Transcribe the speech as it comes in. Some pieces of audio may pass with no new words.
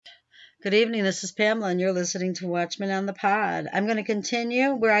Good evening. This is Pamela, and you're listening to Watchmen on the Pod. I'm going to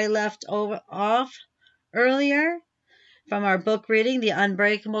continue where I left off earlier from our book reading, The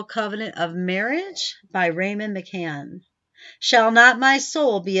Unbreakable Covenant of Marriage by Raymond McCann. Shall not my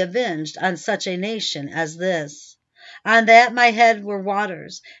soul be avenged on such a nation as this? On that my head were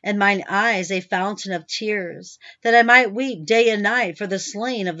waters, and mine eyes a fountain of tears, that I might weep day and night for the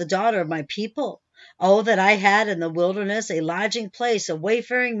slain of the daughter of my people. Oh, that I had in the wilderness a lodging place of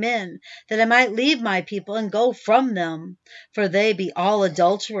wayfaring men, that I might leave my people and go from them. For they be all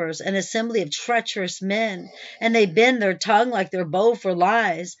adulterers, an assembly of treacherous men, and they bend their tongue like their bow for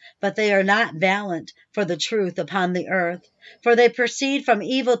lies, but they are not valiant for the truth upon the earth. For they proceed from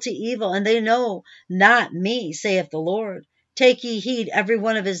evil to evil, and they know not me, saith the Lord. Take ye heed every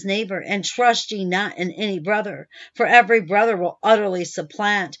one of his neighbor, and trust ye not in any brother. For every brother will utterly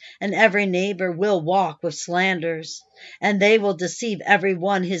supplant, and every neighbor will walk with slanders. And they will deceive every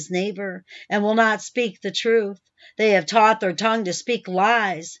one his neighbor, and will not speak the truth. They have taught their tongue to speak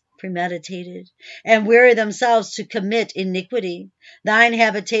lies, premeditated, and weary themselves to commit iniquity. Thine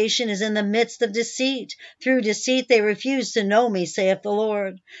habitation is in the midst of deceit. Through deceit they refuse to know me, saith the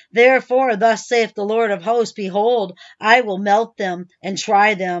Lord. Therefore, thus saith the Lord of hosts, Behold, I will melt them and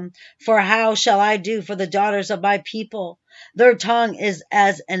try them. For how shall I do for the daughters of my people? Their tongue is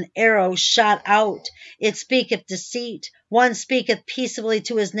as an arrow shot out. It speaketh deceit. One speaketh peaceably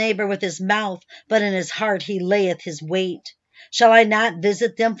to his neighbor with his mouth, but in his heart he layeth his weight. Shall I not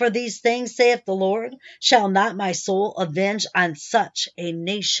visit them for these things, saith the Lord? Shall not my soul avenge on such a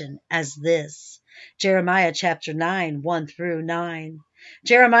nation as this? Jeremiah chapter 9, 1 through 9.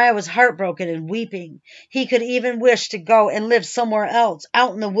 Jeremiah was heartbroken and weeping. He could even wish to go and live somewhere else,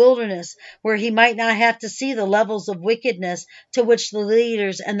 out in the wilderness, where he might not have to see the levels of wickedness to which the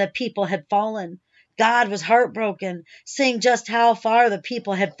leaders and the people had fallen. God was heartbroken, seeing just how far the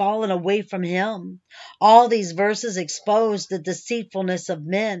people had fallen away from him. All these verses expose the deceitfulness of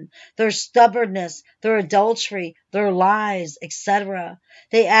men, their stubbornness, their adultery, their lies, etc.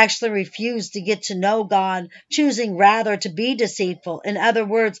 They actually refuse to get to know God, choosing rather to be deceitful, in other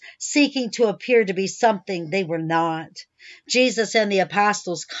words, seeking to appear to be something they were not. Jesus and the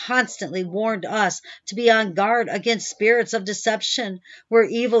apostles constantly warned us to be on guard against spirits of deception, where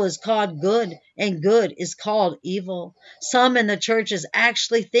evil is called good and good is called evil. Some in the churches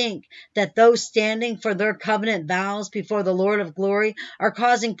actually think that those standing for their covenant vows before the Lord of glory are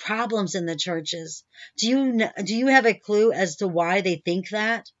causing problems in the churches. Do you have a clue as to why they think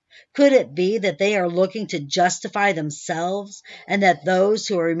that? Could it be that they are looking to justify themselves, and that those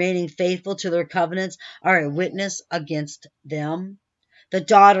who are remaining faithful to their covenants are a witness against them? The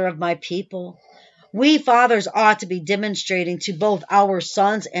daughter of my people. We fathers ought to be demonstrating to both our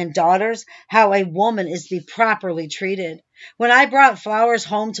sons and daughters how a woman is to be properly treated. When I brought flowers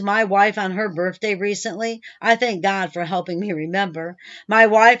home to my wife on her birthday recently, I thank God for helping me remember. My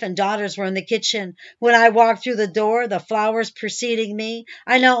wife and daughters were in the kitchen. When I walked through the door, the flowers preceding me,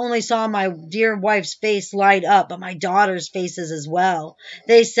 I not only saw my dear wife's face light up, but my daughters' faces as well.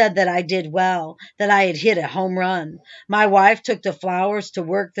 They said that I did well, that I had hit a home run. My wife took the flowers to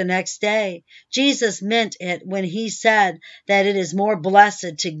work the next day. Jesus meant it when he said that it is more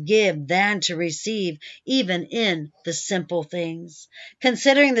blessed to give than to receive, even in the simple things.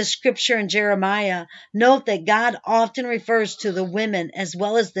 Considering the scripture in Jeremiah, note that God often refers to the women as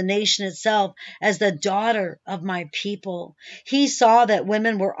well as the nation itself as the daughter of my people. He saw that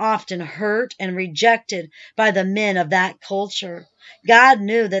women were often hurt and rejected by the men of that culture. God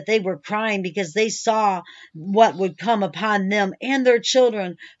knew that they were crying because they saw what would come upon them and their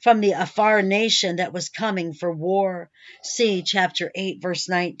children from the afar nation that was coming for war. See chapter 8, verse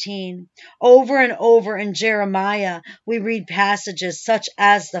 19. Over and over in Jeremiah, we read passages such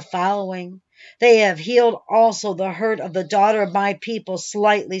as the following. They have healed also the hurt of the daughter of my people,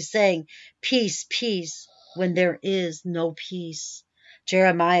 slightly saying, Peace, peace, when there is no peace.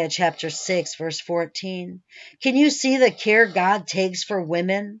 Jeremiah chapter 6, verse 14. Can you see the care God takes for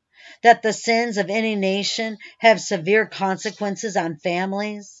women? That the sins of any nation have severe consequences on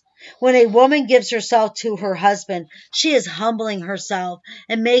families? When a woman gives herself to her husband, she is humbling herself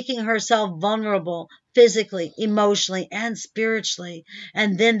and making herself vulnerable physically, emotionally, and spiritually.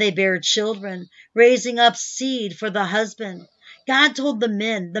 And then they bear children, raising up seed for the husband. God told the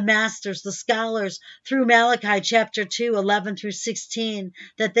men, the masters, the scholars, through Malachi chapter 2, 11 through 16,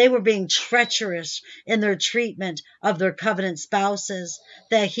 that they were being treacherous in their treatment of their covenant spouses,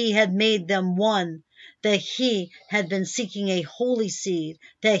 that he had made them one, that he had been seeking a holy seed,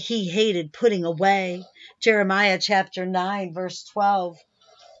 that he hated putting away. Jeremiah chapter 9, verse 12.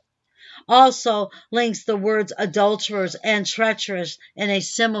 also links the words adulterers and treacherous in a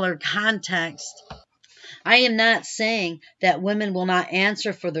similar context. I am not saying that women will not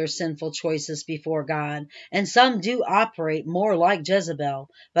answer for their sinful choices before God, and some do operate more like Jezebel,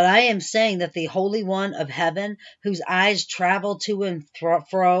 but I am saying that the Holy One of heaven, whose eyes travel to and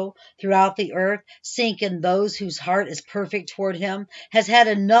fro throughout the earth, seeking those whose heart is perfect toward him, has had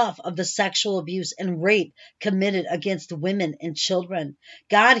enough of the sexual abuse and rape committed against women and children.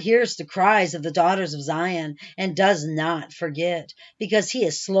 God hears the cries of the daughters of Zion and does not forget, because he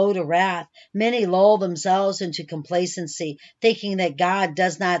is slow to wrath. Many lull themselves into complacency, thinking that God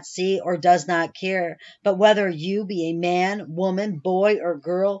does not see or does not care. But whether you be a man, woman, boy, or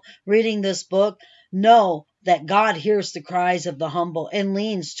girl reading this book, know that God hears the cries of the humble and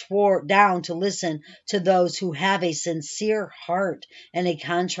leans down to listen to those who have a sincere heart and a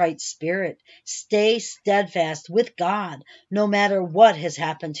contrite spirit. Stay steadfast with God no matter what has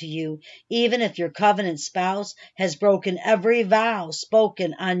happened to you, even if your covenant spouse has broken every vow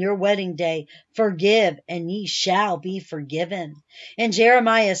spoken on your wedding day. Forgive, and ye shall be forgiven. In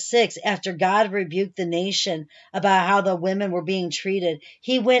Jeremiah 6, after God rebuked the nation about how the women were being treated,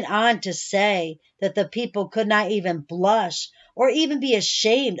 he went on to say that the people could not even blush or even be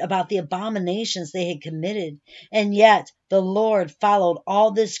ashamed about the abominations they had committed. And yet the Lord followed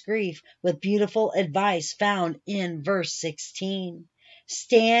all this grief with beautiful advice found in verse 16.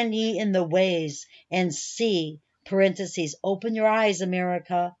 Stand ye in the ways and see, parentheses, open your eyes,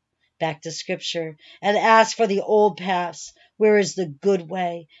 America, back to scripture, and ask for the old paths, where is the good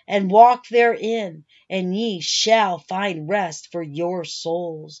way, and walk therein, and ye shall find rest for your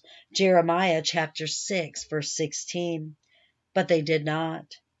souls. Jeremiah chapter 6, verse 16. But they did not.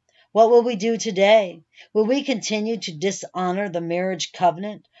 What will we do today? Will we continue to dishonor the marriage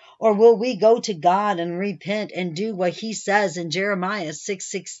covenant? Or will we go to God and repent and do what he says in Jeremiah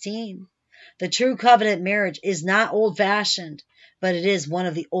 6:16? The true covenant marriage is not old-fashioned, but it is one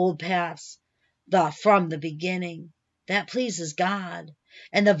of the old paths, from the beginning. That pleases God.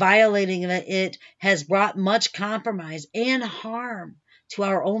 And the violating of it has brought much compromise and harm to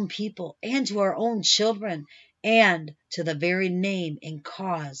our own people and to our own children and to the very name and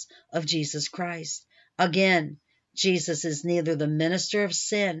cause of Jesus Christ. Again, Jesus is neither the minister of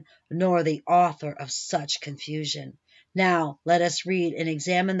sin nor the author of such confusion. Now, let us read and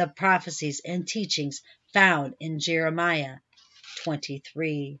examine the prophecies and teachings found in Jeremiah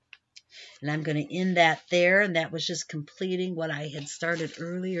 23. And I'm going to end that there. And that was just completing what I had started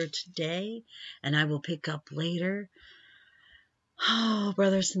earlier today. And I will pick up later. Oh,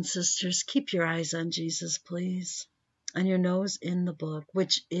 brothers and sisters, keep your eyes on Jesus, please. And your nose in the book,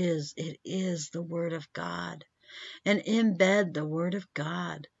 it is the Word of God. And embed the Word of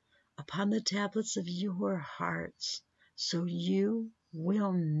God upon the tablets of your hearts, so you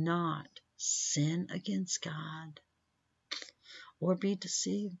will not sin against God or be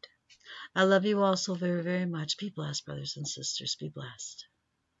deceived. I love you all so very, very much. Be blessed, brothers and sisters. Be blessed.